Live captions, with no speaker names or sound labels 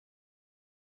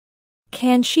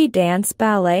Can she dance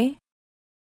ballet?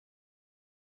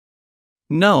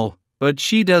 No, but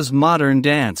she does modern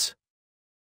dance.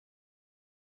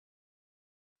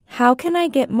 How can I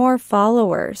get more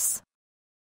followers?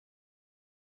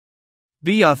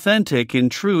 Be authentic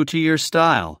and true to your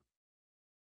style.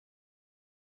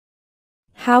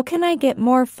 How can I get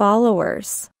more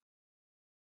followers?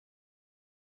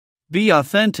 Be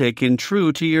authentic and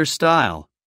true to your style.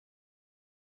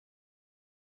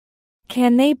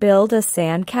 Can they build a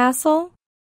sandcastle?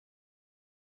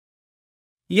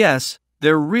 Yes,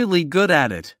 they're really good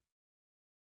at it.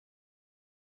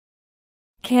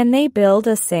 Can they build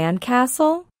a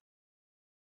sandcastle?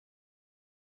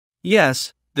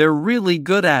 Yes, they're really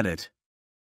good at it.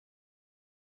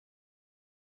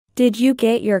 Did you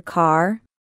get your car?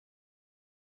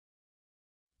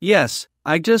 Yes,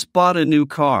 I just bought a new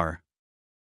car.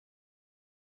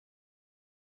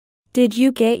 Did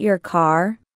you get your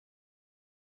car?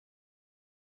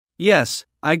 Yes,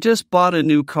 I just bought a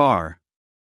new car.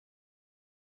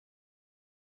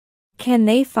 Can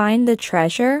they find the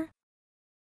treasure?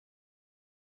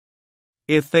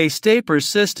 If they stay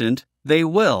persistent, they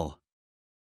will.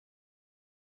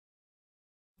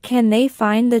 Can they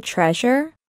find the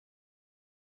treasure?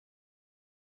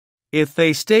 If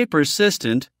they stay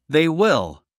persistent, they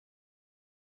will.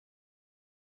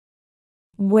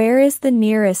 Where is the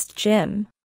nearest gym?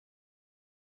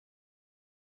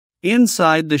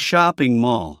 Inside the shopping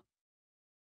mall.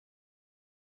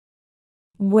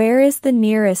 Where is the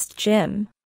nearest gym?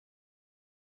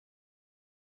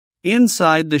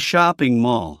 Inside the shopping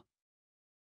mall.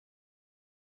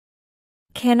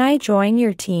 Can I join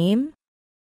your team?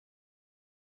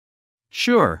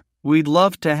 Sure, we'd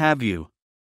love to have you.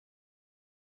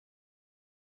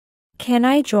 Can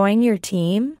I join your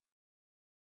team?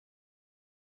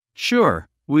 Sure,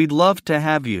 we'd love to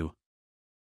have you.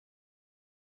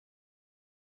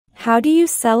 How do you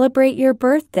celebrate your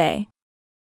birthday?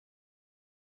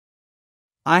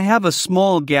 I have a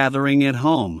small gathering at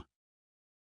home.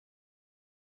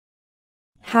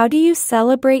 How do you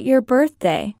celebrate your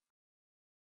birthday?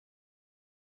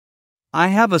 I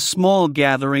have a small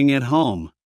gathering at home.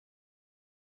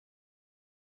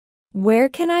 Where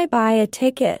can I buy a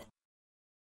ticket?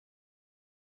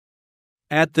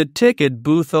 At the ticket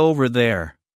booth over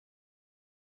there.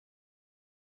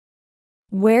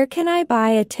 Where can I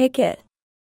buy a ticket?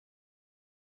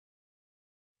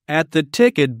 At the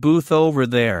ticket booth over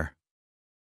there.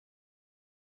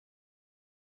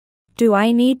 Do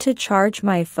I need to charge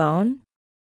my phone?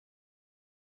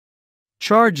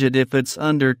 Charge it if it's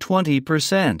under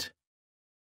 20%.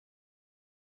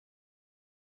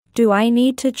 Do I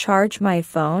need to charge my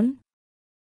phone?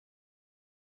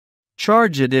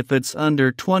 Charge it if it's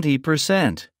under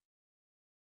 20%.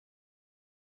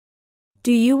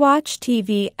 Do you watch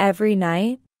TV every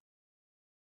night?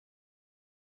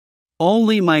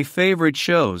 Only my favorite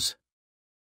shows.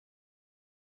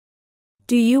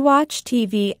 Do you watch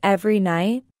TV every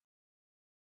night?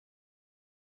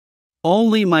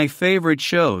 Only my favorite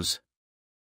shows.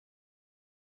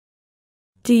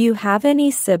 Do you have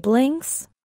any siblings?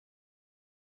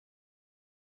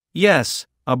 Yes,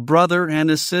 a brother and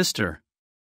a sister.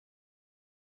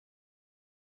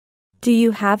 Do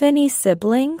you have any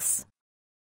siblings?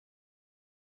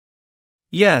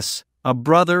 Yes, a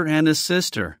brother and a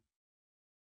sister.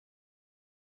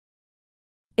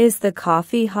 Is the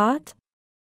coffee hot?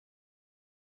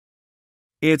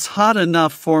 It's hot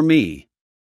enough for me.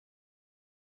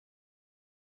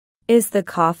 Is the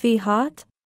coffee hot?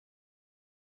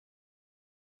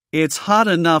 It's hot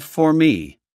enough for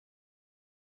me.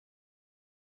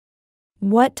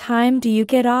 What time do you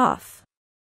get off?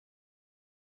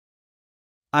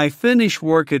 I finish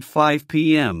work at 5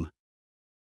 p.m.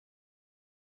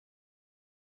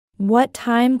 What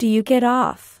time do you get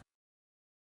off?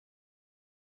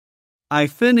 I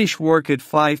finish work at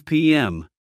 5 p.m.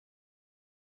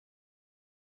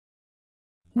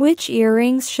 Which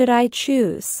earrings should I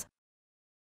choose?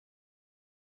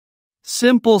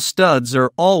 Simple studs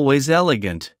are always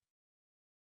elegant.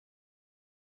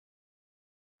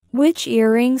 Which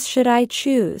earrings should I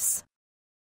choose?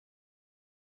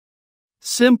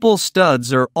 Simple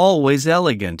studs are always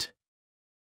elegant.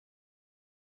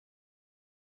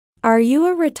 Are you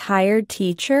a retired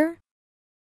teacher?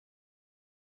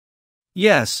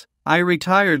 Yes, I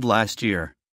retired last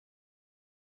year.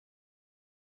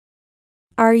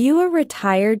 Are you a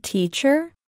retired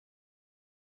teacher?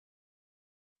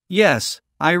 Yes,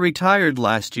 I retired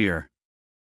last year.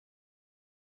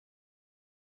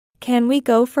 Can we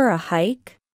go for a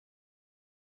hike?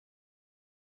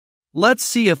 Let's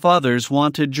see if others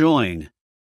want to join.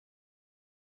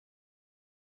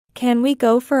 Can we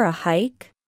go for a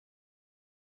hike?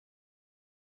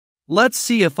 Let's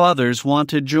see if others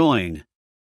want to join.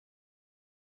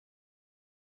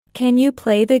 Can you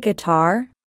play the guitar?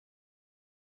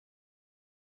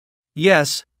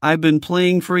 Yes, I've been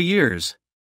playing for years.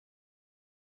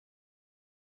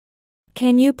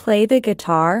 Can you play the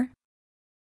guitar?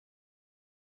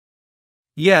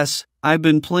 Yes, I've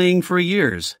been playing for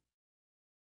years.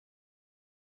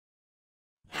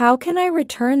 How can I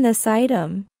return this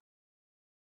item?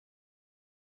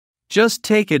 Just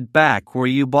take it back where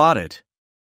you bought it.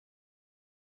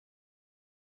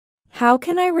 How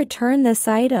can I return this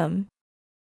item?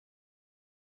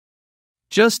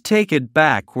 Just take it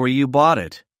back where you bought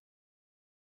it.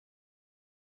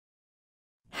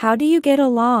 How do you get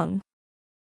along?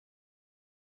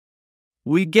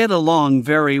 We get along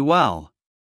very well.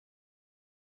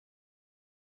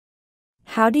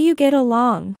 How do you get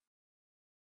along?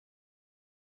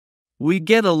 We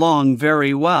get along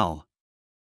very well.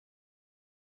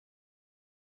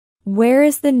 Where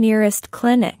is the nearest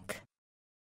clinic?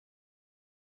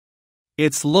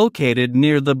 It's located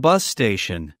near the bus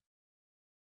station.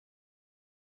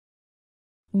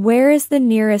 Where is the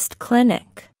nearest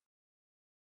clinic?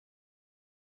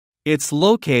 It's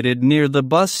located near the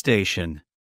bus station.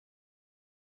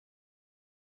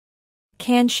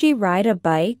 Can she ride a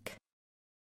bike?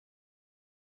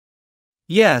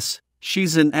 Yes,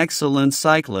 she's an excellent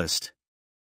cyclist.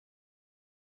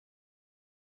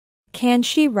 Can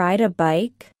she ride a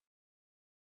bike?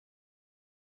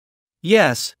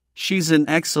 Yes, she's an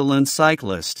excellent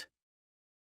cyclist.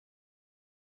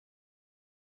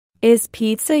 Is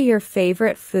pizza your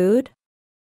favorite food?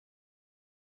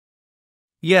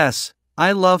 Yes,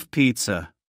 I love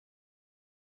pizza.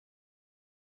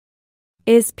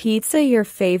 Is pizza your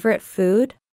favorite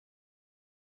food?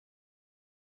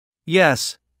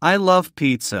 Yes, I love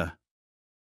pizza.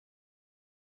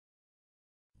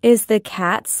 Is the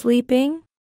cat sleeping?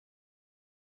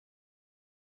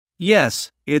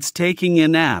 Yes, it's taking a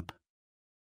nap.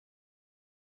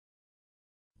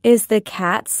 Is the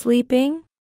cat sleeping?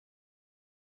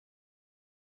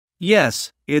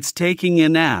 Yes, it's taking a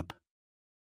nap.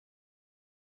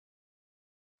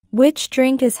 Which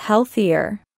drink is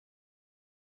healthier?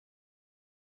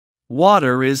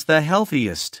 Water is the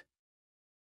healthiest.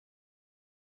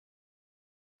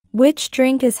 Which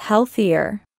drink is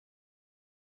healthier?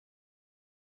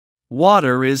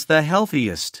 Water is the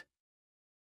healthiest.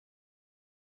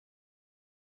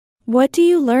 What do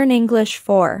you learn English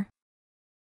for?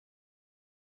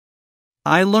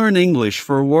 I learn English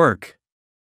for work.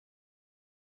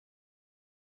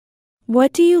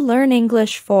 What do you learn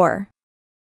English for?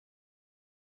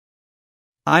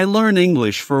 I learn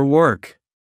English for work.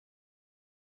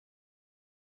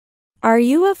 Are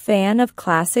you a fan of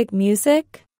classic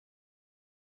music?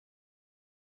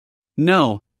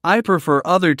 No, I prefer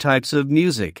other types of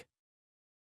music.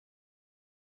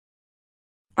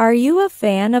 Are you a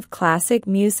fan of classic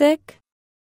music?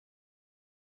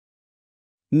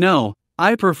 No,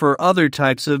 I prefer other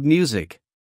types of music.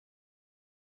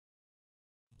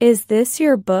 Is this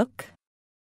your book?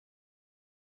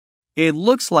 It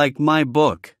looks like my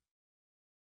book.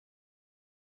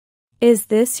 Is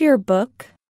this your book?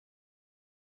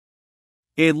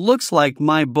 It looks like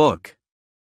my book.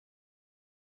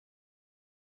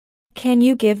 Can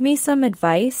you give me some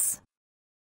advice?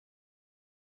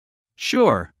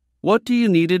 Sure. What do you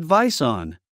need advice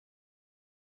on?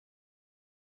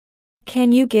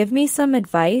 Can you give me some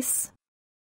advice?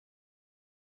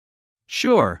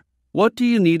 Sure. What do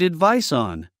you need advice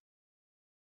on?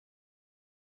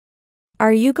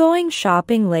 Are you going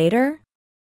shopping later?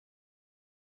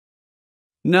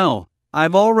 No,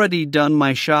 I've already done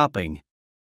my shopping.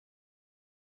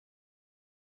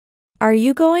 Are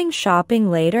you going shopping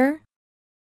later?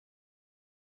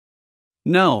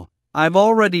 No, I've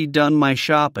already done my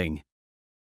shopping.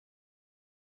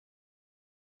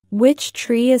 Which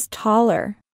tree is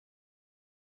taller?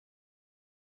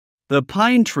 The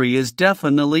pine tree is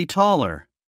definitely taller.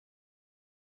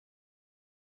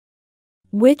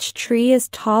 Which tree is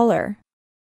taller?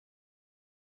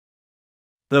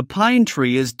 The pine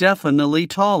tree is definitely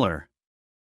taller.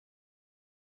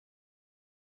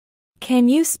 Can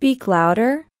you speak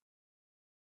louder?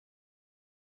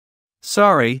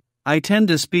 Sorry, I tend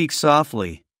to speak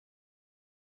softly.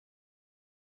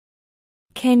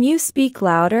 Can you speak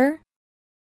louder?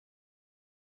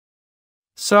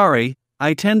 Sorry,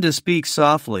 I tend to speak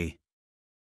softly.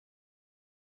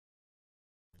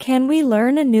 Can we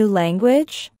learn a new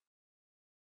language?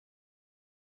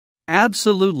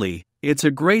 Absolutely, it's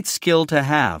a great skill to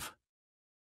have.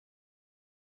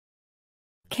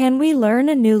 Can we learn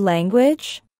a new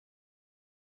language?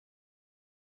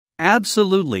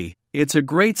 Absolutely, it's a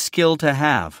great skill to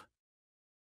have.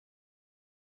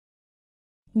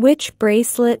 Which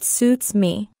bracelet suits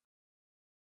me?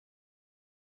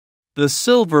 The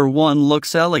silver one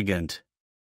looks elegant.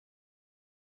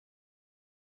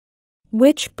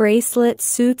 Which bracelet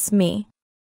suits me?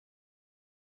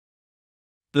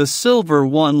 The silver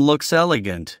one looks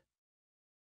elegant.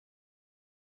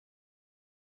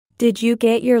 Did you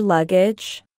get your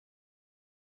luggage?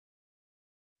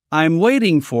 I'm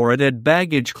waiting for it at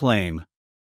baggage claim.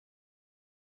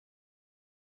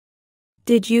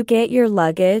 Did you get your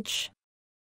luggage?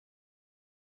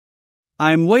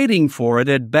 I'm waiting for it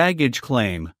at baggage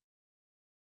claim.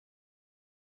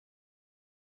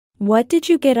 What did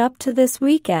you get up to this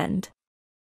weekend?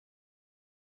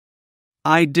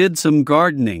 I did some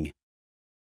gardening.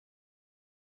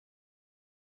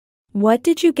 What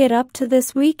did you get up to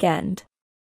this weekend?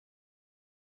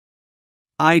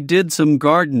 I did some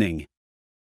gardening.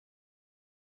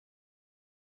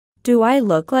 Do I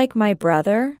look like my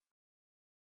brother?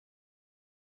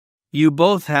 You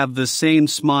both have the same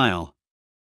smile.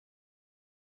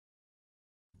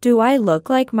 Do I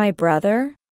look like my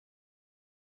brother?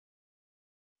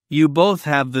 You both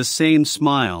have the same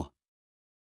smile.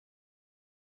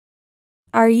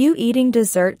 Are you eating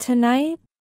dessert tonight?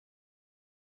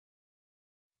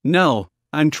 No,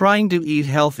 I'm trying to eat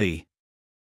healthy.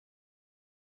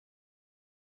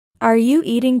 Are you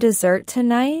eating dessert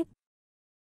tonight?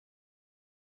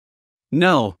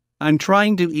 No, I'm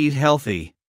trying to eat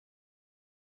healthy.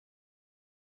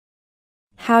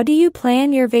 How do you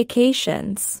plan your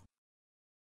vacations?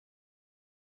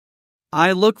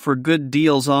 I look for good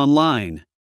deals online.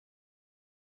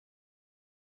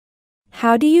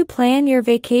 How do you plan your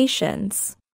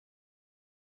vacations?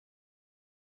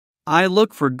 I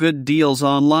look for good deals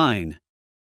online.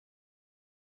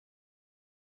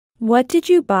 What did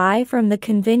you buy from the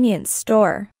convenience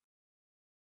store?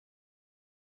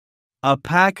 A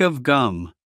pack of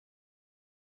gum.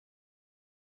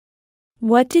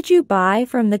 What did you buy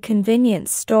from the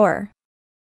convenience store?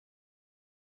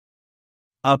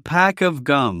 A pack of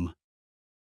gum.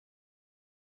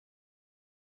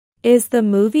 Is the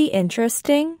movie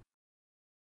interesting?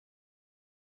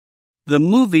 The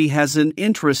movie has an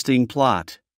interesting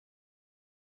plot.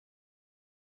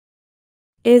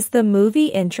 Is the movie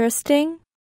interesting?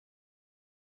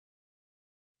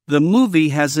 The movie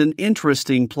has an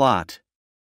interesting plot.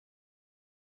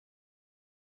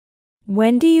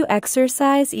 When do you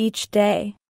exercise each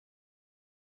day?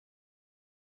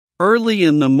 Early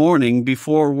in the morning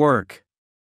before work.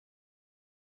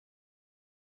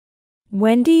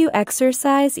 When do you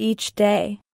exercise each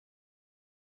day?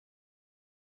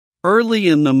 Early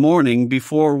in the morning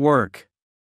before work.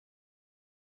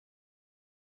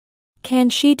 Can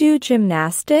she do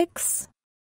gymnastics?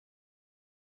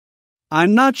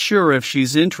 I'm not sure if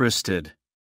she's interested.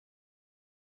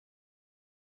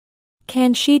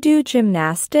 Can she do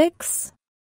gymnastics?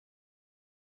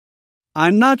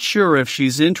 I'm not sure if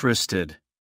she's interested.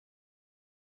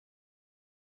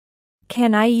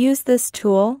 Can I use this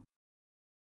tool?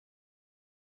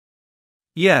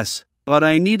 Yes, but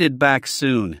I need it back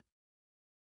soon.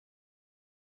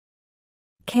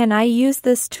 Can I use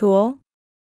this tool?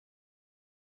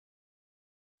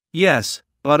 Yes,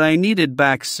 but I need it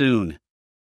back soon.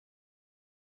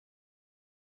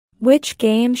 Which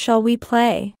game shall we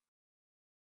play?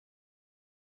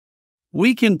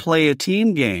 We can play a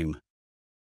team game.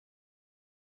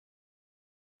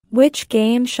 Which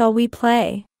game shall we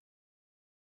play?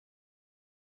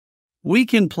 We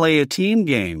can play a team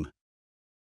game.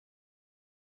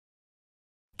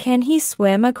 Can he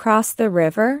swim across the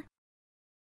river?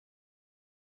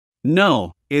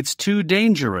 No, it's too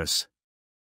dangerous.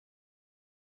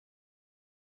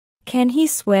 Can he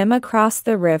swim across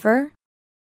the river?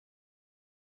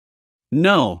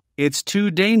 No, it's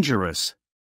too dangerous.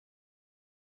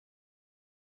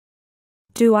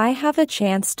 Do I have a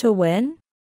chance to win?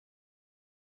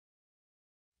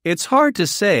 It's hard to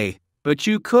say, but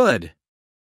you could.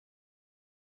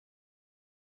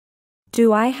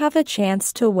 Do I have a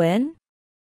chance to win?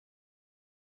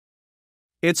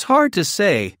 It's hard to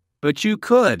say, but you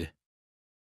could.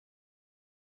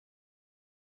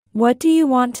 What do you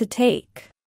want to take?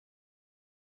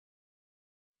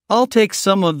 I'll take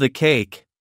some of the cake.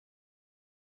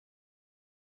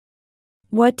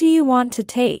 What do you want to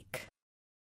take?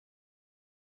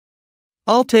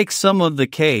 I'll take some of the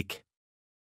cake.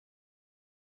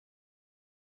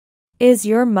 Is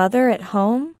your mother at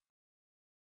home?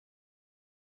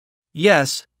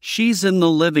 Yes, she's in the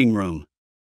living room.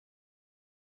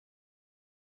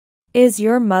 Is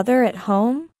your mother at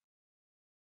home?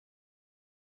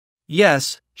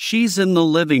 Yes, She's in the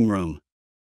living room.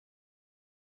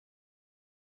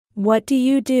 What do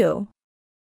you do?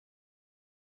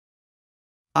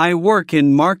 I work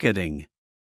in marketing.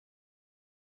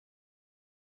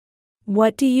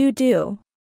 What do you do?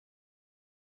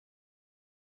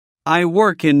 I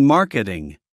work in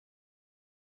marketing.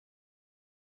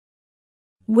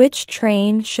 Which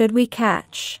train should we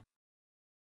catch?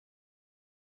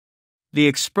 The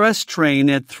express train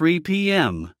at 3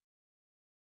 p.m.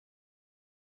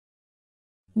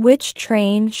 Which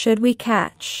train should we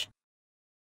catch?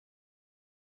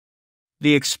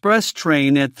 The express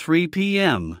train at 3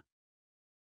 p.m.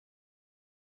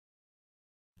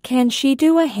 Can she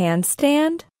do a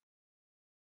handstand?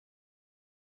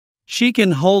 She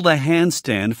can hold a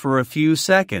handstand for a few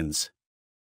seconds.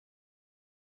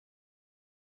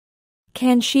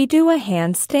 Can she do a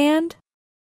handstand?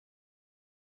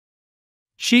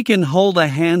 She can hold a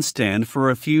handstand for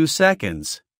a few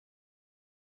seconds.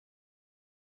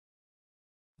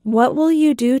 What will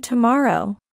you do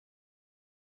tomorrow?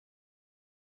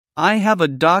 I have a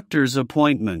doctor's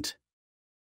appointment.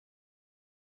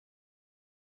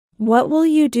 What will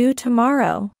you do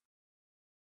tomorrow?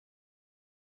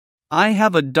 I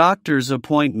have a doctor's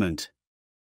appointment.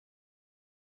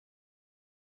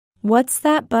 What's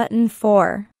that button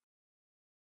for?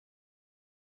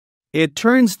 It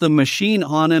turns the machine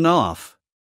on and off.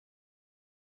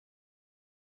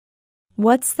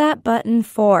 What's that button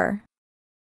for?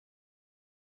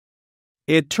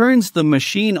 It turns the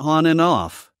machine on and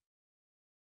off.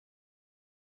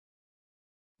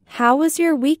 How was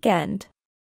your weekend?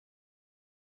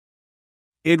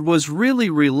 It was really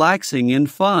relaxing and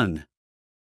fun.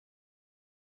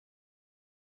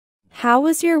 How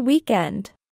was your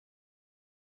weekend?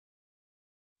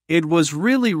 It was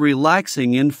really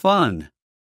relaxing and fun.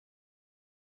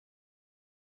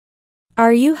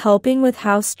 Are you helping with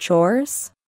house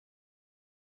chores?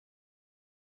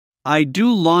 I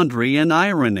do laundry and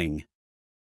ironing.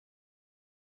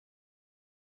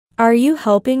 Are you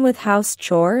helping with house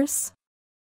chores?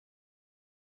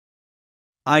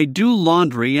 I do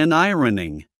laundry and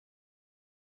ironing.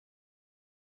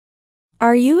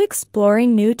 Are you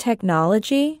exploring new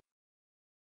technology?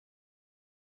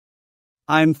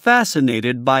 I'm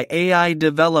fascinated by AI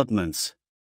developments.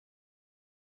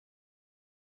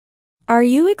 Are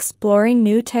you exploring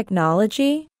new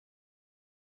technology?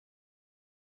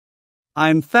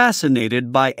 I'm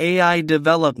fascinated by AI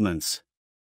developments.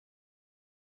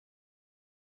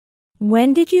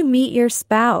 When did you meet your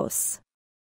spouse?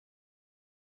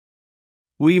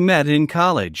 We met in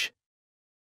college.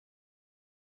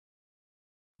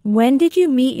 When did you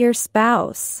meet your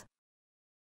spouse?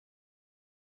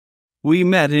 We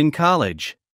met in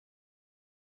college.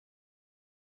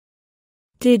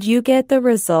 Did you get the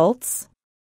results?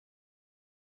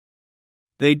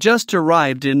 They just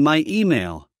arrived in my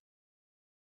email.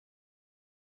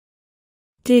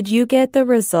 Did you get the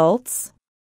results?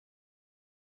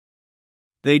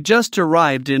 They just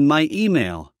arrived in my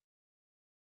email.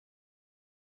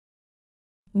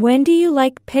 When do you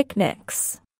like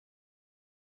picnics?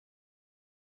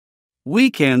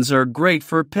 Weekends are great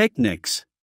for picnics.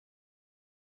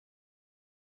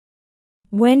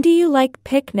 When do you like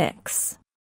picnics?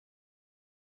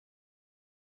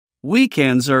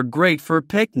 Weekends are great for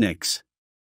picnics.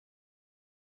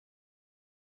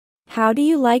 How do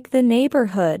you like the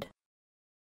neighborhood?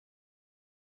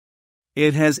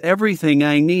 It has everything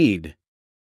I need.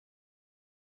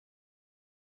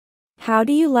 How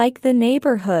do you like the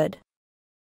neighborhood?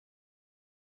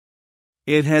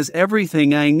 It has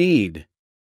everything I need.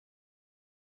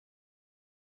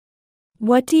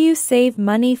 What do you save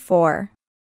money for?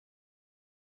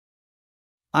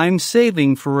 I'm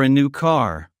saving for a new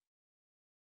car.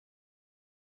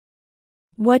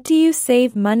 What do you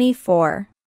save money for?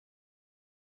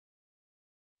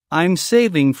 I'm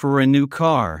saving for a new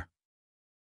car.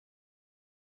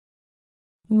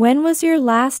 When was your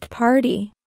last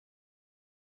party?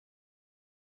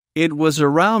 It was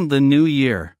around the new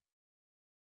year.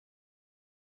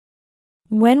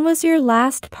 When was your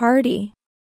last party?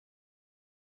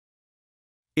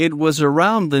 It was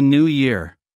around the new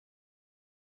year.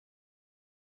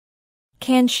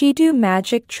 Can she do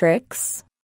magic tricks?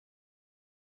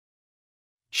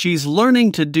 She's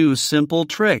learning to do simple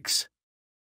tricks.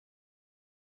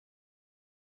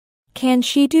 Can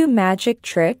she do magic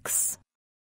tricks?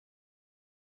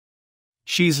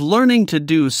 She's learning to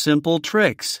do simple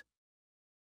tricks.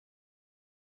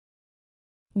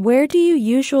 Where do you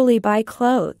usually buy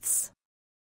clothes?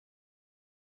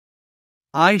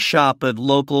 I shop at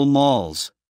local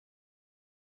malls.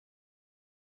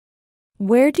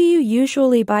 Where do you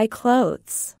usually buy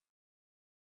clothes?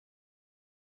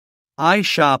 I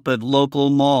shop at local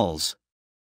malls.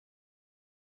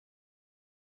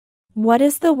 What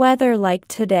is the weather like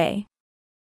today?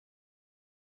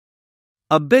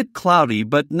 A bit cloudy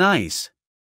but nice.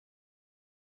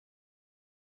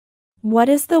 What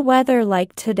is the weather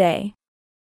like today?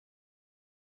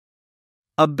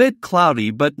 A bit cloudy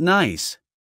but nice.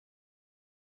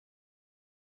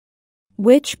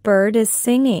 Which bird is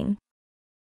singing?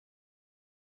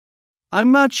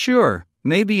 I'm not sure,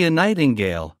 maybe a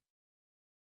nightingale.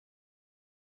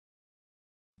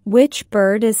 Which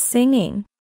bird is singing?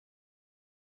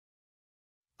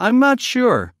 I'm not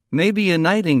sure, maybe a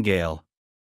nightingale.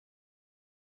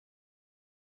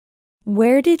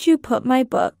 Where did you put my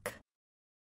book?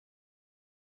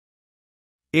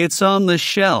 It's on the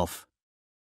shelf.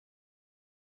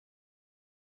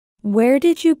 Where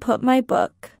did you put my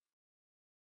book?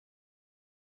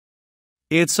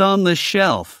 It's on the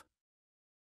shelf.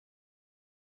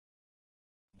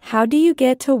 How do you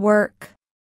get to work?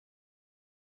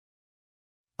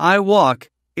 I walk,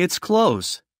 it's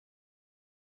close.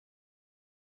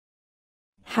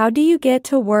 How do you get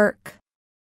to work?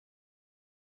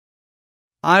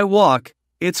 I walk,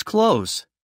 it's close.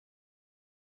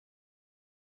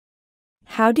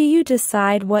 How do you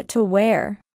decide what to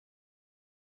wear?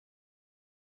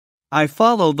 I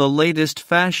follow the latest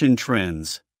fashion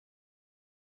trends.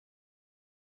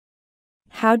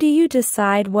 How do you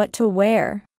decide what to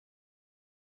wear?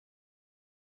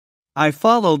 I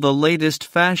follow the latest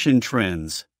fashion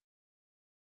trends.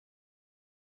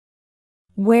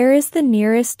 Where is the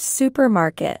nearest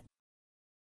supermarket?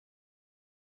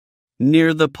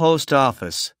 Near the post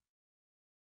office.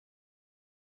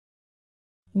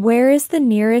 Where is the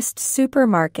nearest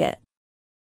supermarket?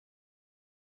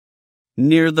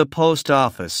 Near the post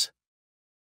office.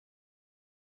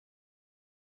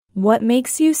 What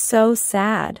makes you so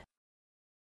sad?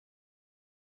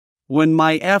 When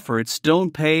my efforts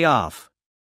don't pay off.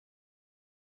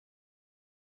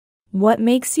 What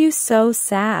makes you so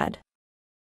sad?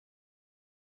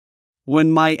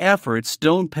 When my efforts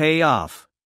don't pay off.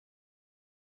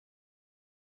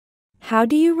 How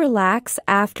do you relax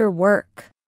after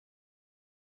work?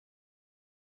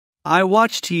 I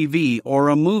watch TV or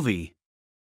a movie.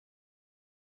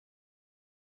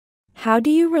 How do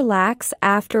you relax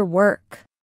after work?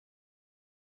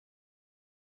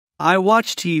 I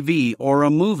watch TV or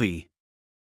a movie.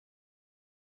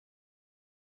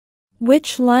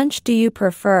 Which lunch do you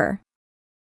prefer?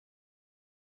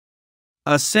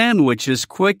 A sandwich is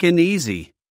quick and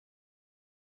easy.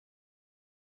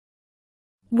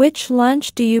 Which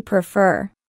lunch do you prefer?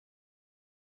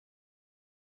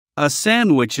 A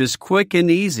sandwich is quick and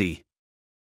easy.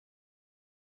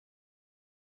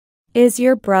 Is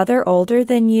your brother older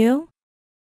than you?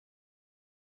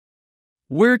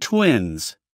 We're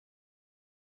twins.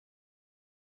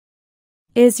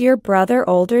 Is your brother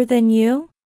older than you?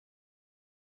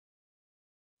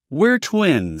 We're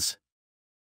twins.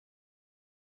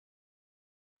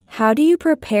 How do you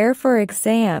prepare for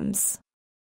exams?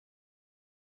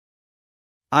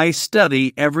 I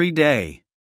study every day.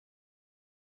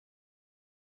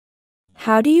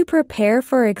 How do you prepare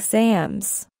for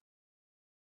exams?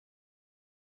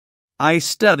 I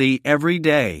study every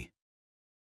day.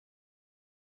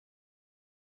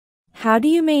 How do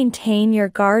you maintain your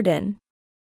garden?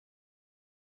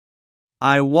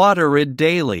 I water it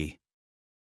daily.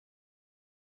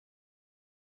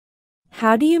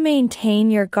 How do you maintain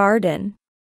your garden?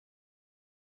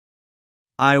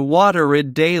 I water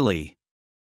it daily.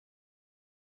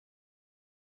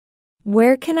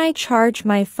 Where can I charge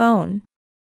my phone?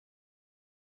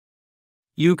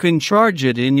 You can charge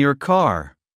it in your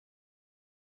car.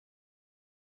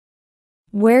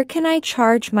 Where can I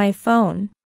charge my phone?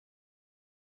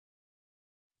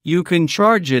 You can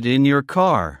charge it in your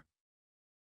car.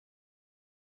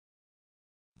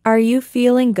 Are you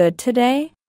feeling good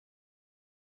today?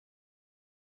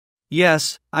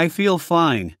 Yes, I feel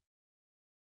fine.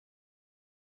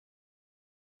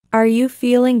 Are you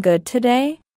feeling good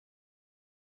today?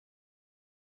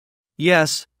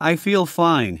 Yes, I feel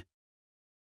fine.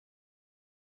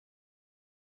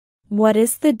 What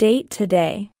is the date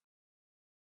today?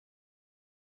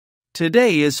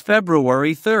 Today is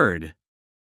February 3rd.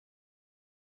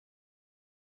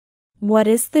 What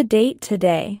is the date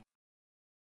today?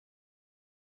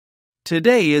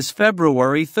 Today is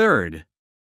February 3rd.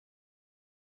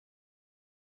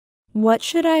 What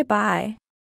should I buy?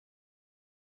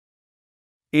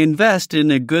 Invest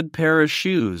in a good pair of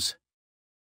shoes.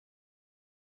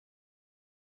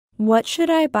 What should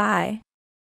I buy?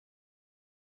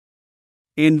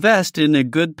 Invest in a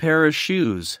good pair of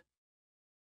shoes.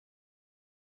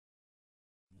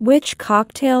 Which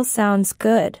cocktail sounds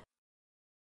good?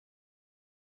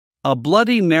 A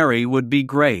Bloody Mary would be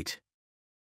great.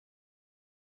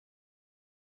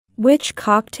 Which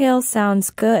cocktail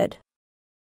sounds good?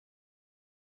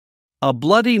 A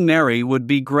Bloody Mary would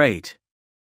be great.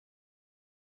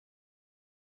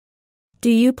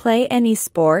 Do you play any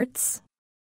sports?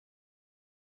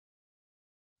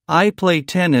 I play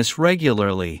tennis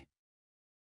regularly.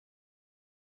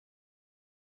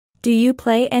 Do you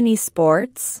play any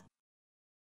sports?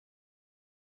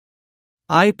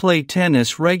 I play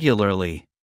tennis regularly.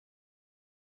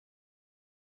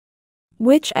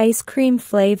 Which ice cream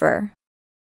flavor?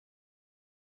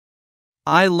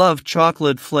 I love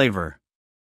chocolate flavor.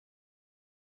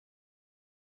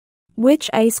 Which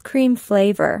ice cream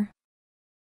flavor?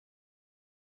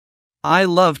 I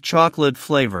love chocolate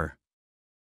flavor.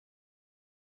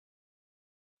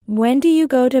 When do you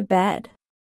go to bed?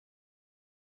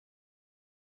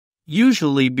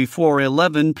 Usually before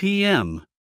 11 p.m.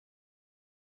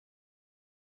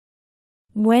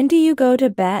 When do you go to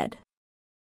bed?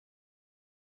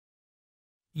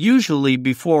 Usually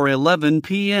before 11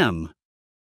 p.m.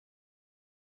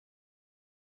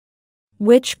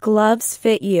 Which gloves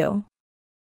fit you?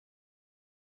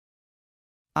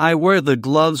 I wear the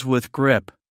gloves with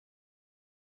grip.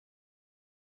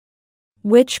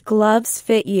 Which gloves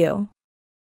fit you?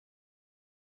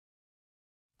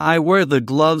 I wear the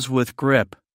gloves with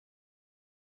grip.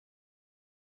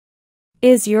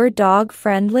 Is your dog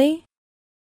friendly?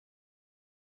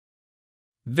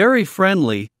 Very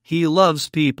friendly, he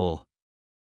loves people.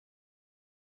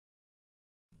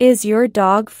 Is your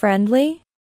dog friendly?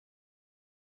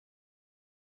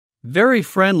 Very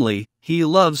friendly, he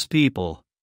loves people.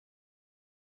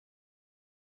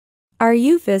 Are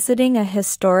you visiting a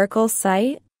historical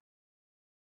site?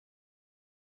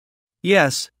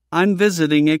 Yes, I'm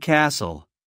visiting a castle.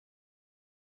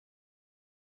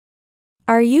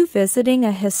 Are you visiting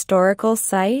a historical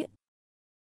site?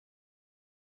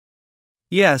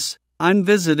 Yes, I'm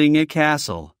visiting a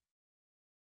castle.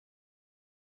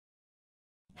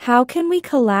 How can we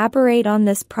collaborate on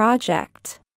this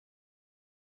project?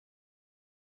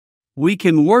 We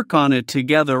can work on it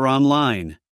together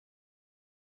online.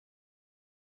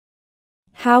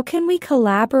 How can we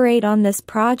collaborate on this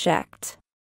project?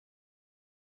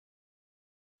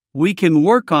 We can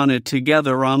work on it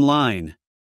together online.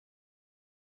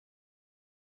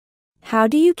 How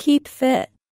do you keep fit?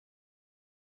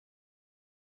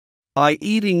 By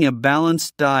eating a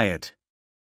balanced diet.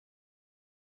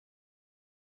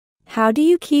 How do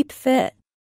you keep fit?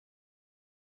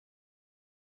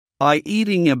 By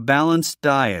eating a balanced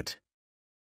diet.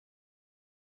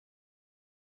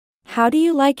 How do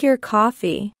you like your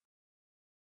coffee?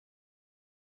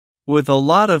 With a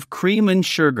lot of cream and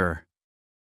sugar.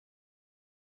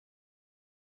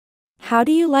 How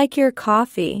do you like your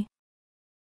coffee?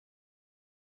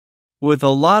 With a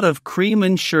lot of cream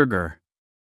and sugar.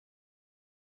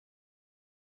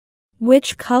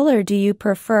 Which color do you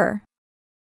prefer?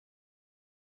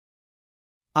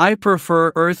 I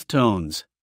prefer earth tones.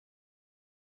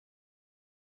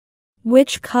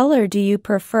 Which color do you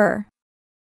prefer?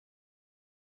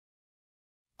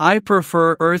 I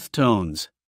prefer earth tones.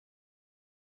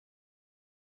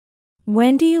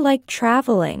 When do you like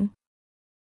traveling?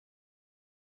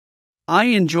 I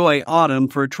enjoy autumn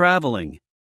for traveling.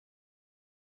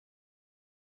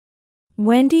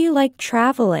 When do you like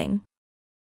traveling?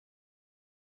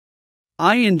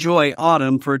 I enjoy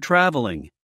autumn for traveling.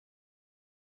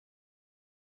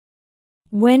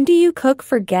 When do you cook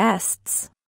for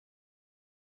guests?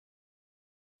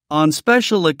 On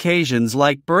special occasions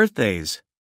like birthdays.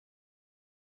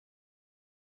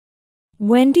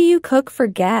 When do you cook for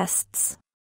guests?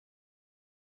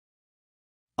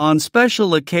 On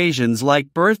special occasions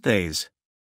like birthdays.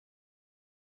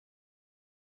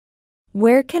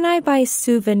 Where can I buy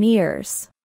souvenirs?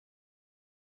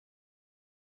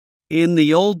 In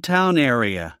the Old Town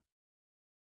area.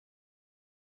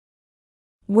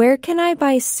 Where can I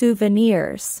buy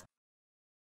souvenirs?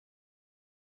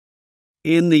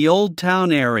 In the Old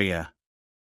Town area.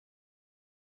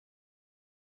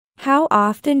 How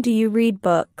often do you read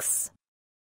books?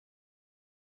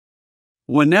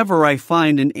 Whenever I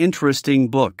find an interesting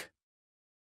book.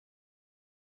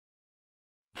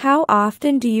 How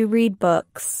often do you read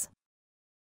books?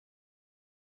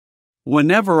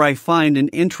 Whenever I find an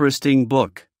interesting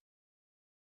book.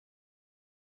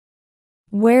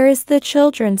 Where is the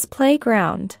children's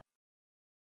playground?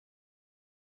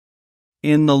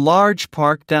 In the large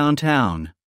park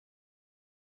downtown.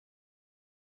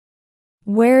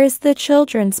 Where is the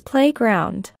children's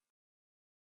playground?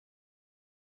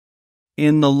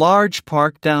 In the large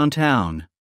park downtown.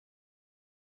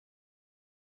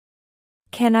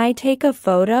 Can I take a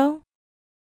photo?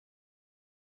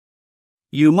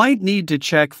 You might need to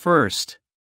check first.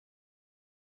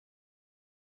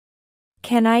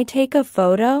 Can I take a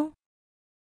photo?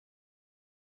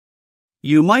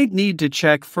 You might need to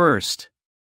check first.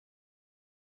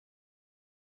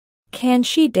 Can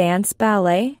she dance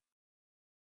ballet?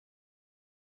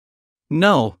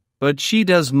 No, but she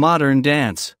does modern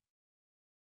dance.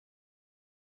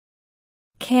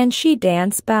 Can she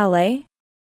dance ballet?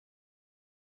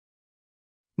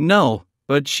 No,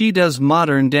 but she does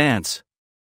modern dance.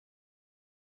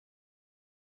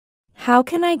 How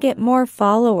can I get more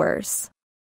followers?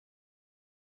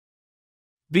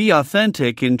 Be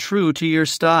authentic and true to your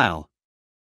style.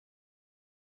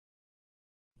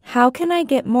 How can I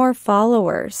get more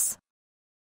followers?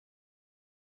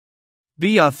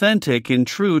 Be authentic and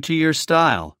true to your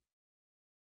style.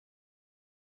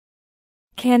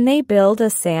 Can they build a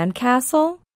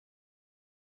sandcastle?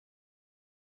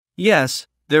 Yes,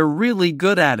 they're really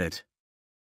good at it.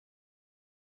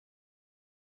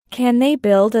 Can they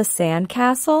build a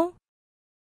sandcastle?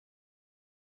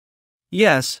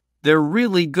 Yes, they're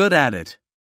really good at it.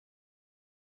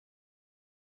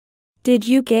 Did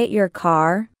you get your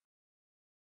car?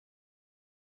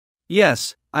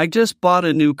 Yes, I just bought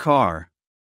a new car.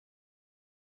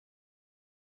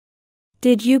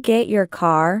 Did you get your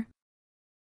car?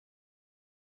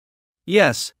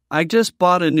 Yes, I just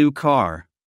bought a new car.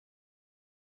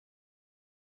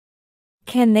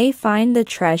 Can they find the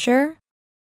treasure?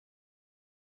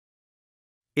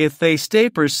 If they stay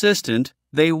persistent,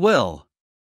 they will.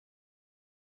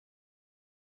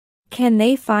 Can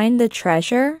they find the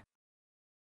treasure?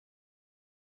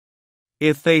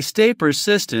 If they stay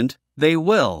persistent, they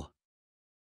will.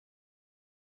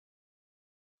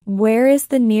 Where is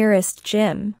the nearest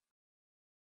gym?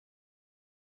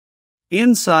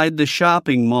 Inside the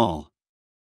shopping mall.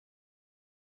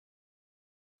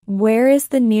 Where is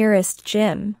the nearest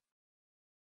gym?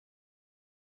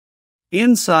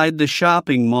 Inside the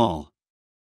shopping mall.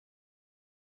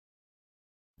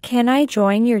 Can I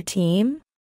join your team?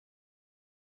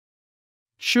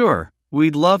 Sure,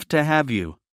 we'd love to have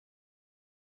you.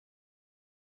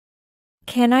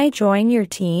 Can I join your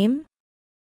team?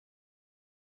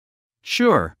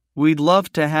 Sure, we'd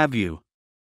love to have you.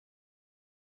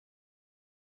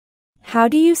 How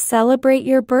do you celebrate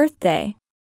your birthday?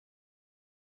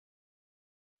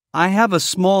 I have a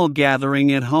small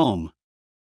gathering at home.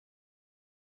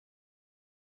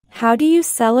 How do you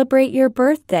celebrate your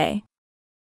birthday?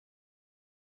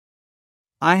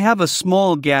 I have a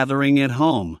small gathering at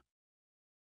home.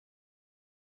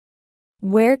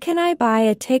 Where can I buy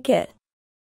a ticket?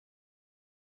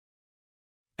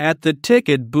 At the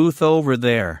ticket booth over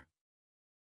there.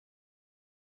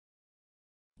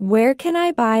 Where can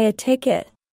I buy a ticket?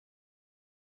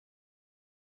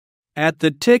 At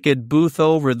the ticket booth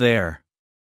over there.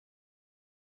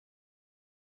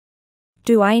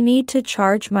 Do I need to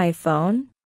charge my phone?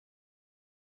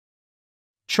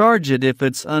 Charge it if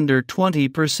it's under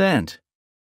 20%.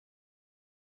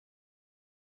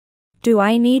 Do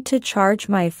I need to charge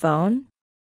my phone?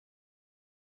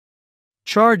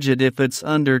 Charge it if it's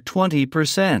under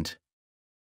 20%.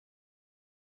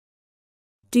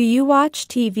 Do you watch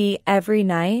TV every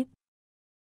night?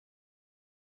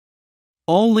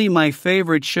 Only my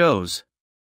favorite shows.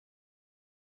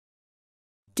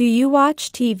 Do you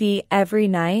watch TV every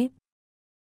night?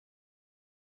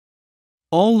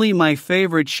 Only my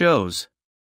favorite shows.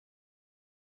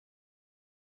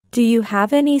 Do you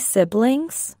have any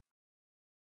siblings?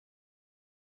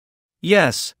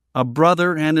 Yes, a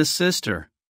brother and a sister.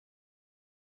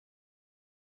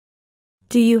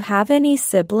 Do you have any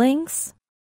siblings?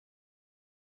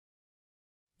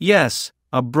 Yes,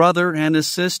 a brother and a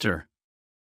sister.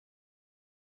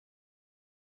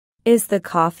 Is the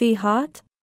coffee hot?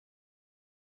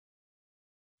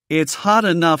 It's hot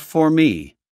enough for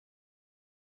me.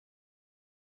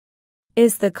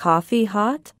 Is the coffee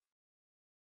hot?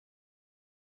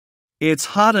 It's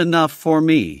hot enough for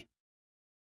me.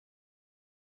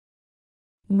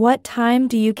 What time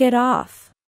do you get off?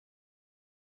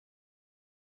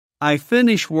 I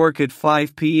finish work at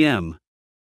 5 p.m.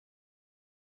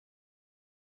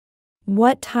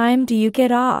 What time do you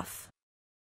get off?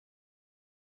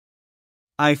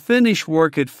 I finish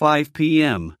work at 5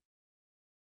 p.m.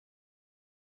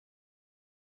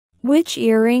 Which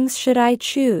earrings should I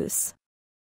choose?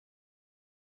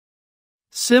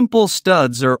 Simple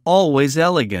studs are always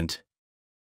elegant.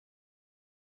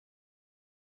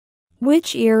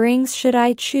 Which earrings should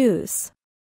I choose?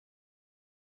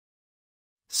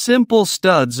 Simple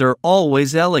studs are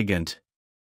always elegant.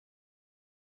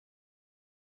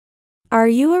 Are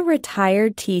you a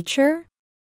retired teacher?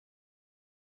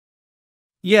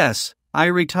 Yes, I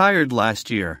retired last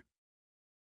year.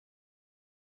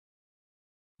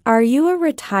 Are you a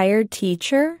retired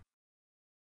teacher?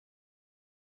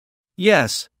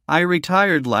 Yes, I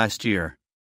retired last year.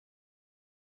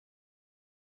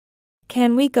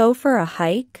 Can we go for a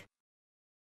hike?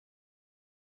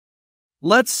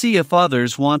 Let's see if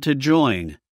others want to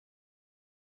join.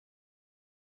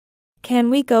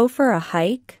 Can we go for a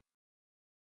hike?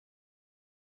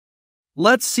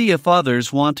 Let's see if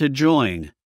others want to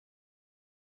join.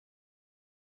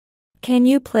 Can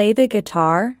you play the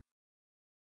guitar?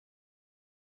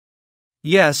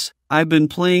 Yes, I've been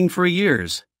playing for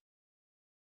years.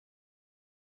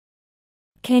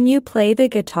 Can you play the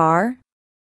guitar?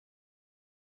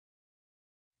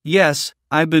 Yes,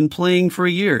 I've been playing for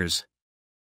years.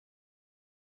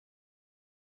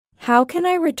 How can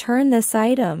I return this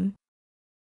item?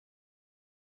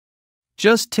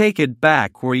 Just take it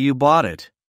back where you bought it.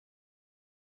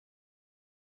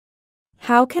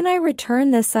 How can I return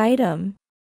this item?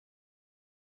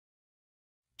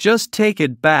 Just take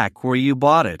it back where you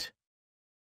bought it.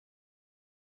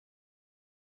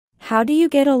 How do you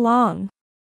get along?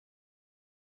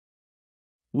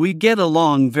 We get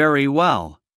along very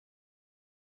well.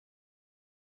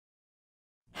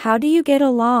 How do you get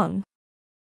along?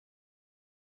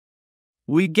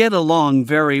 We get along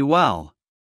very well.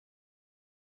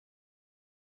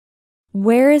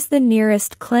 Where is the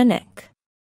nearest clinic?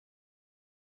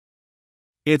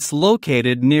 It's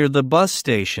located near the bus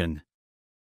station.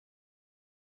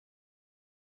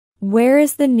 Where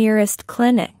is the nearest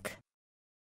clinic?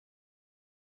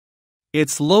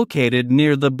 It's located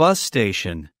near the bus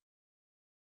station.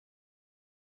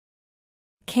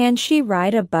 Can she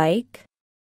ride a bike?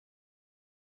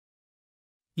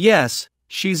 Yes,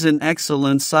 she's an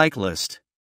excellent cyclist.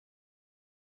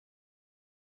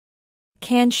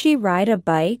 Can she ride a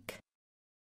bike?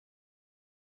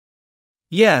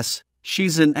 Yes,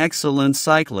 she's an excellent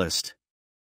cyclist.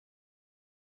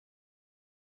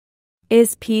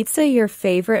 Is pizza your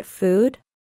favorite food?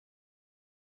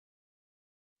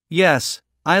 Yes,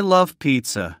 I love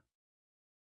pizza.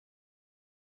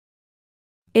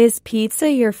 Is pizza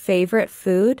your favorite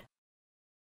food?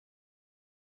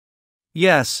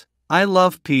 Yes, I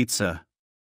love pizza.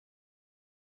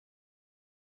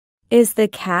 Is the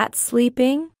cat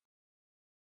sleeping?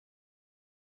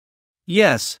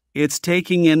 Yes, it's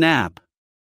taking a nap.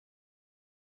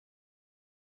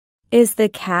 Is the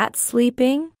cat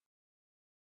sleeping?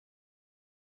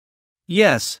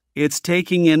 Yes, it's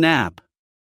taking a nap.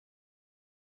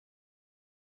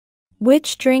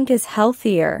 Which drink is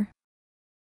healthier?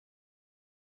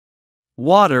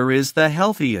 Water is the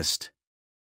healthiest.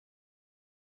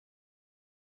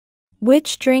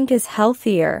 Which drink is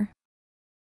healthier?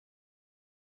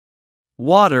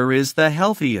 Water is the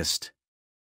healthiest.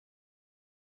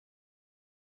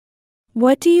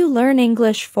 What do you learn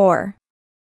English for?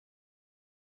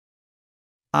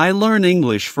 I learn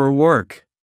English for work.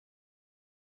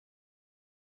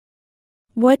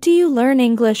 What do you learn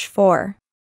English for?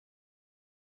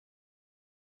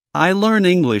 I learn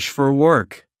English for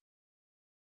work.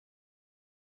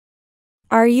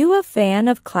 Are you a fan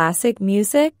of classic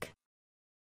music?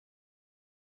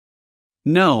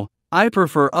 No, I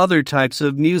prefer other types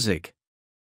of music.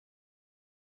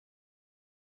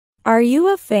 Are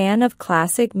you a fan of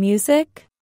classic music?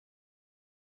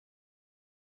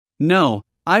 No,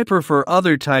 I prefer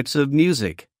other types of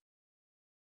music.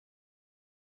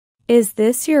 Is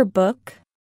this your book?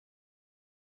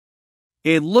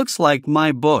 It looks like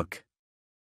my book.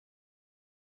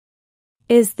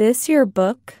 Is this your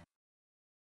book?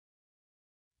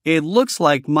 It looks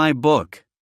like my book.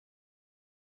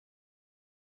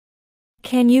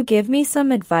 Can you give me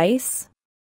some advice?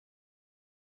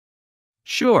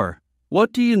 Sure.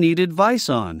 What do you need advice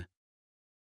on?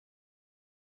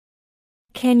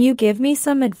 Can you give me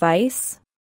some advice?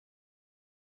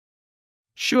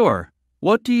 Sure.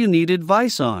 What do you need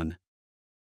advice on?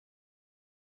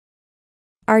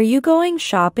 Are you going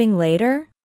shopping later?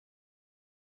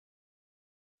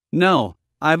 No,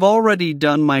 I've already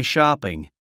done my shopping.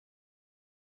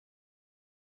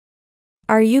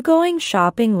 Are you going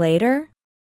shopping later?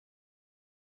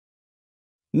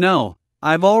 No,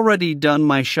 I've already done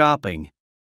my shopping.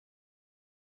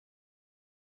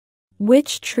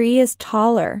 Which tree is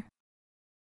taller?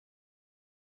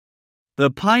 The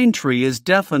pine tree is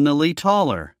definitely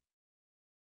taller.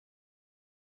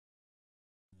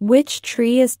 Which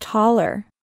tree is taller?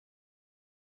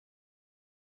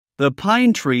 The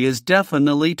pine tree is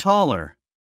definitely taller.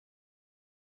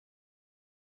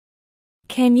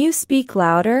 Can you speak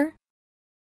louder?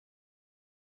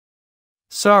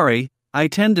 Sorry, I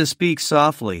tend to speak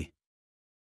softly.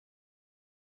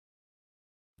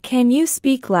 Can you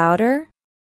speak louder?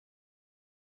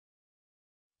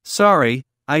 Sorry,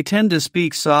 I tend to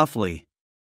speak softly.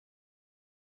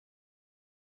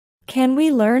 Can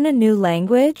we learn a new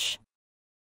language?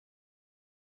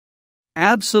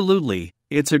 Absolutely,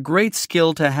 it's a great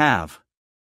skill to have.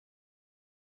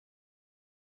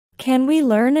 Can we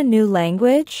learn a new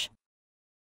language?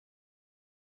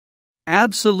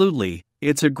 Absolutely,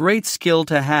 it's a great skill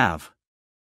to have.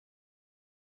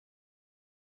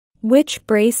 Which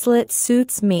bracelet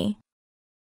suits me?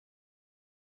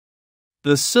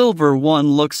 The silver one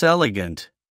looks elegant.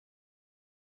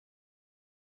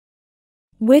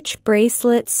 Which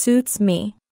bracelet suits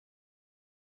me?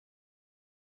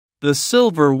 The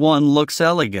silver one looks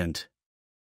elegant.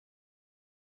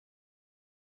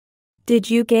 Did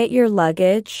you get your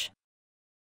luggage?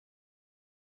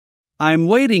 I'm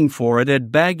waiting for it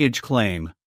at baggage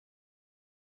claim.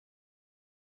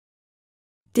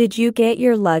 Did you get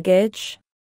your luggage?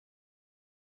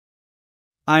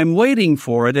 I'm waiting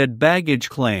for it at baggage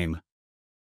claim.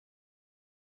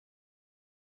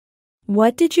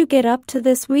 What did you get up to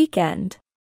this weekend?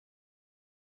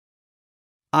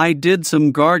 I did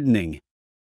some gardening.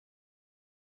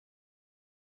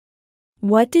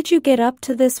 What did you get up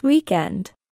to this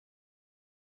weekend?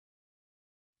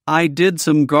 I did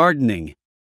some gardening.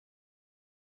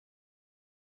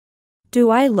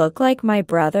 Do I look like my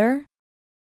brother?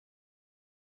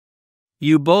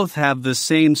 You both have the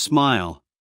same smile.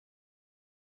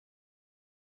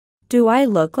 Do I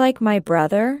look like my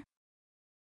brother?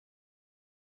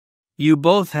 You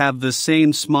both have the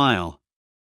same smile.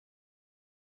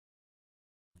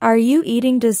 Are you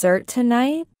eating dessert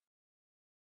tonight?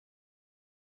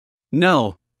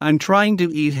 No, I'm trying to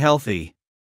eat healthy.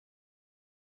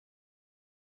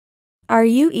 Are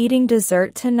you eating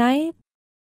dessert tonight?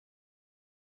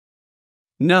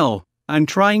 No, I'm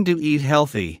trying to eat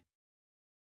healthy.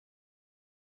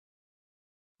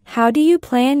 How do you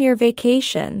plan your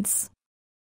vacations?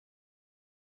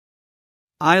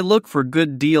 I look for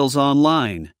good deals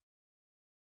online.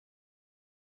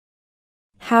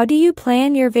 How do you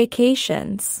plan your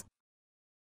vacations?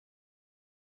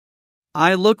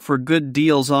 I look for good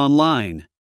deals online.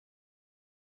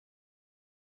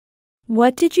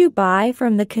 What did you buy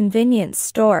from the convenience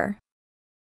store?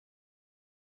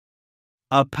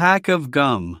 A pack of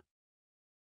gum.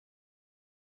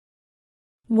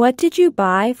 What did you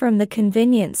buy from the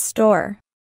convenience store?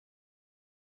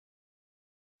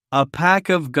 A pack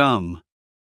of gum.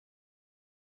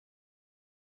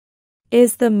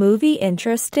 Is the movie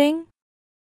interesting?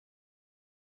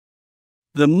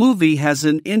 The movie has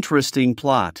an interesting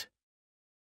plot.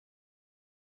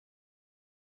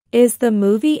 Is the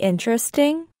movie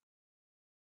interesting?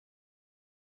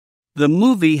 The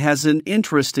movie has an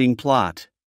interesting plot.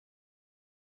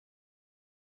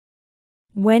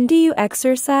 When do you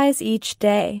exercise each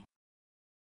day?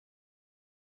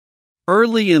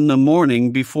 Early in the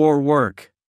morning before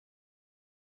work.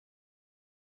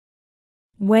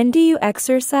 When do you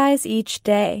exercise each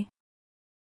day?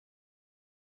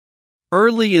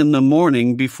 Early in the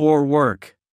morning before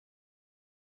work.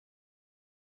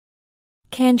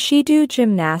 Can she do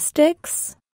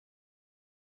gymnastics?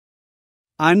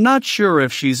 I'm not sure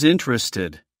if she's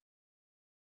interested.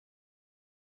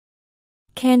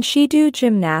 Can she do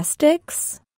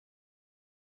gymnastics?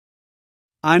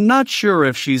 I'm not sure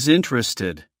if she's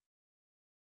interested.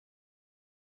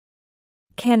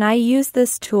 Can I use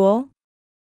this tool?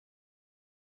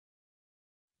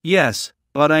 Yes,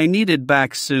 but I need it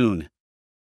back soon.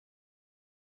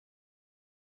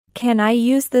 Can I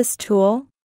use this tool?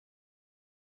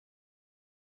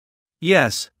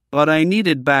 Yes, but I need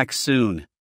it back soon.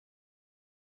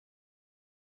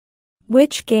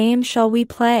 Which game shall we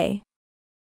play?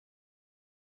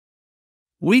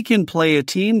 We can play a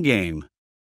team game.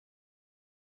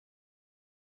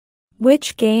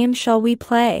 Which game shall we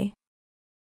play?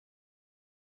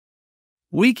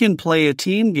 We can play a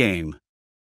team game.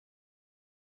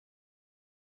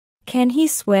 Can he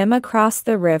swim across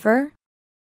the river?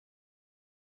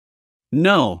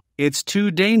 No, it's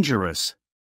too dangerous.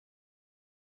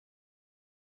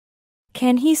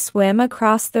 Can he swim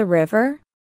across the river?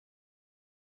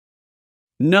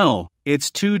 No, it's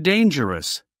too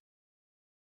dangerous.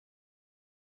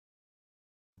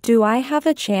 Do I have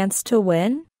a chance to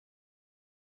win?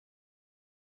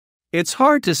 It's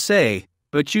hard to say,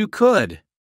 but you could.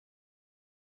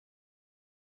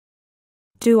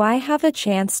 Do I have a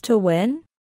chance to win?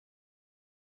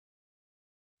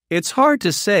 It's hard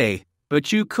to say,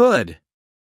 but you could.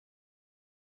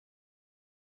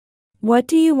 What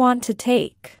do you want to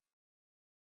take?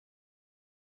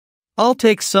 I'll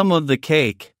take some of the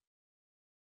cake.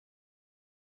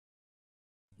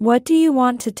 What do you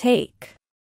want to take?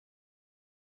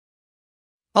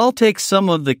 I'll take some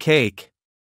of the cake.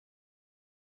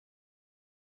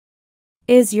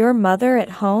 Is your mother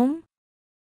at home?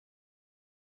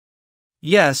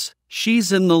 Yes,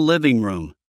 she's in the living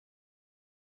room.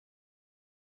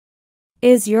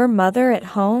 Is your mother at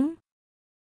home?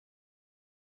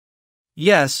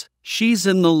 Yes, she's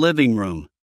in the living room.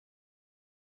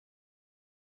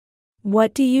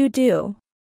 What do you do?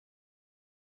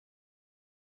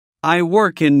 I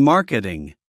work in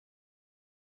marketing.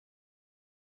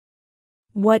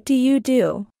 What do you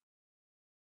do?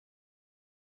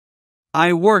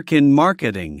 I work in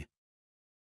marketing.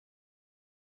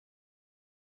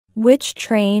 Which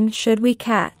train should we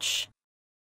catch?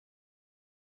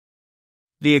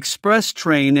 The express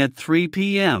train at 3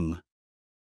 p.m.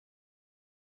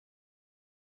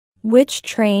 Which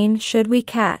train should we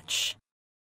catch?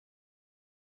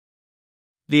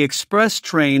 The express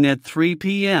train at 3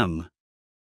 p.m.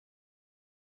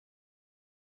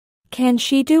 Can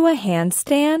she do a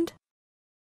handstand?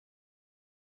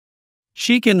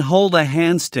 She can hold a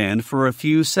handstand for a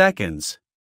few seconds.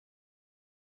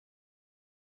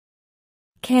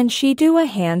 Can she do a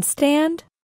handstand?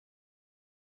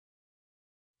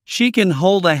 She can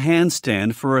hold a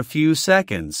handstand for a few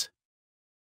seconds.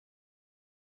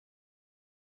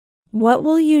 What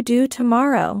will you do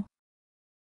tomorrow?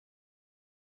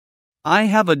 I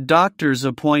have a doctor's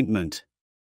appointment.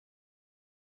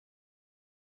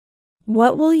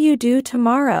 What will you do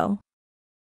tomorrow?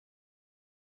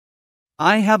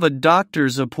 I have a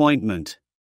doctor's appointment.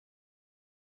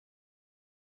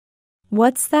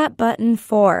 What's that button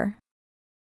for?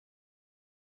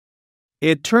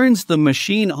 It turns the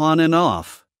machine on and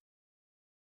off.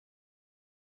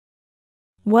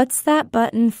 What's that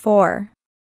button for?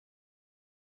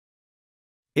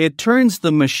 It turns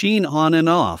the machine on and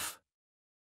off.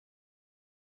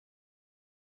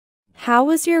 How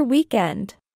was your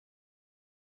weekend?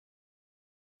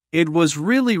 It was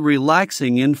really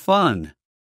relaxing and fun.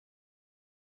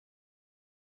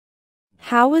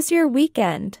 How was your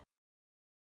weekend?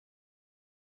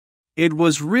 It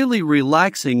was really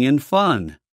relaxing and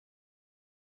fun.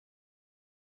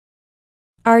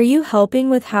 Are you helping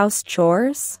with house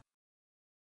chores?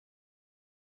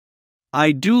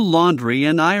 I do laundry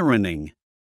and ironing.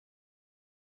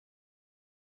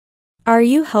 Are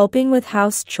you helping with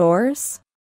house chores?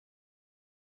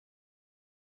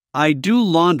 I do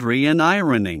laundry and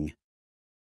ironing.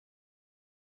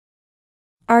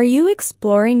 Are you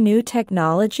exploring new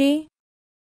technology?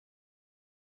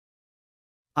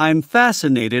 I'm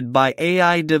fascinated by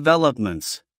AI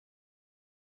developments.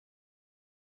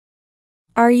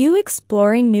 Are you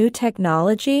exploring new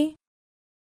technology?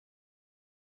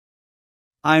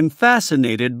 I'm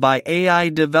fascinated by AI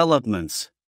developments.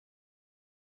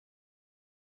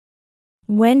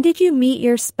 When did you meet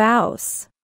your spouse?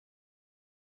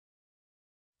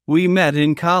 We met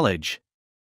in college.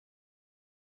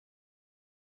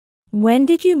 When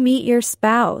did you meet your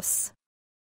spouse?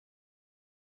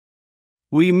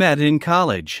 We met in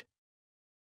college.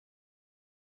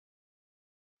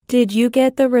 Did you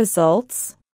get the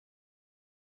results?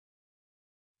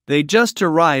 They just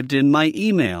arrived in my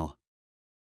email.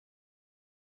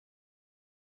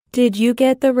 Did you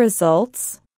get the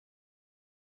results?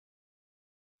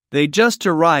 They just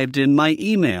arrived in my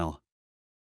email.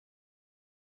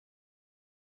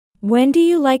 When do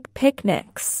you like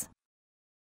picnics?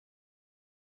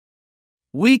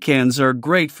 Weekends are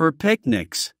great for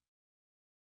picnics.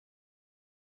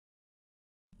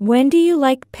 When do you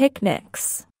like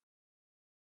picnics?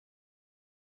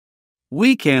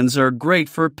 Weekends are great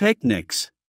for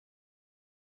picnics.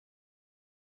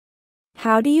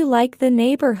 How do you like the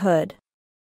neighborhood?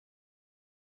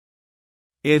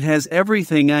 It has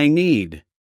everything I need.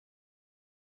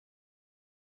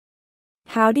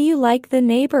 How do you like the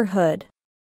neighborhood?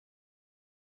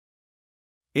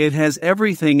 It has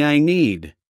everything I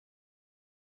need.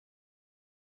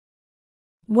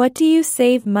 What do you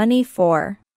save money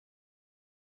for?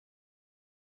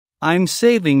 I'm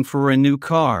saving for a new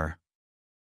car.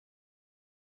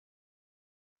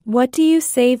 What do you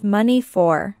save money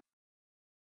for?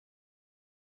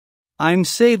 I'm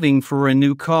saving for a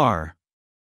new car.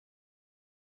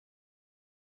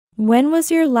 When was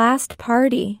your last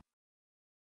party?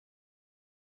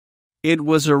 It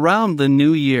was around the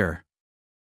new year.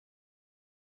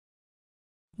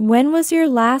 When was your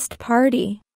last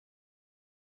party?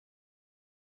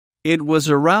 It was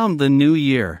around the new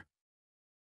year.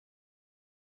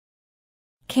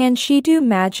 Can she do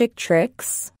magic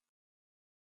tricks?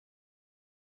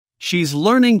 She's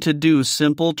learning to do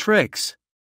simple tricks.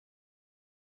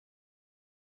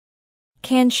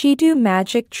 Can she do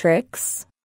magic tricks?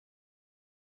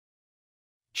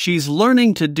 She's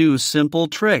learning to do simple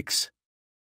tricks.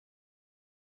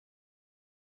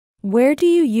 Where do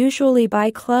you usually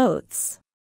buy clothes?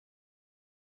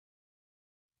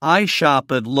 I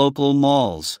shop at local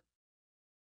malls.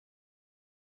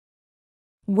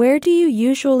 Where do you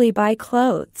usually buy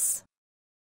clothes?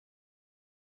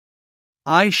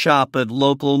 I shop at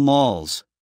local malls.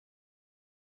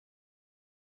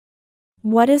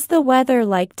 What is the weather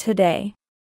like today?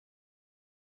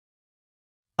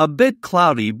 A bit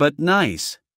cloudy but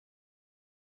nice.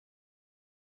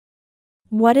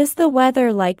 What is the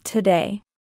weather like today?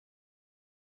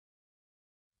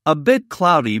 A bit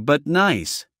cloudy but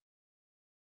nice.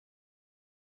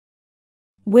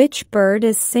 Which bird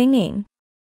is singing?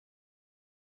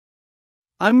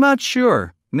 I'm not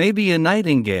sure. Maybe a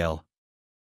nightingale.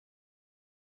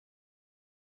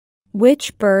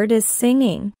 Which bird is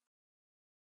singing?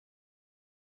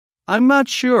 I'm not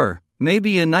sure.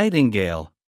 Maybe a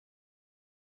nightingale.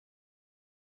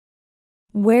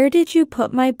 Where did you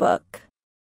put my book?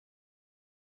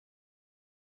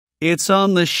 It's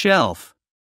on the shelf.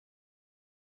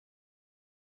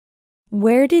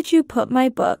 Where did you put my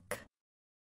book?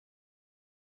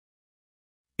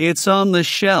 It's on the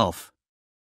shelf.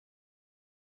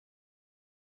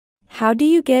 How do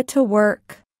you get to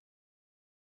work?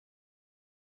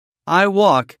 I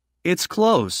walk. It's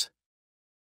close.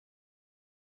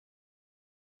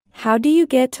 How do you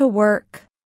get to work?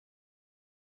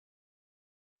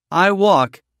 I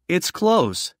walk. It's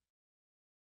close.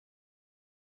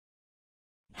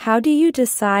 How do you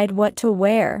decide what to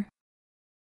wear?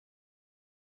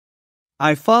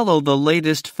 I follow the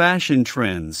latest fashion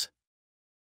trends.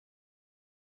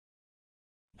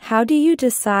 How do you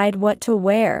decide what to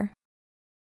wear?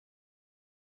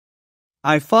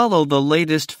 I follow the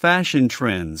latest fashion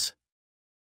trends.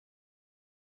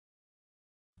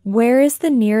 Where is the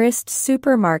nearest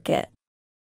supermarket?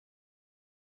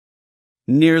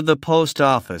 Near the post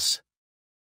office.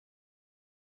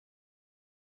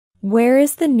 Where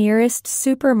is the nearest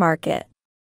supermarket?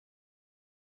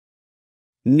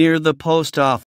 Near the post office.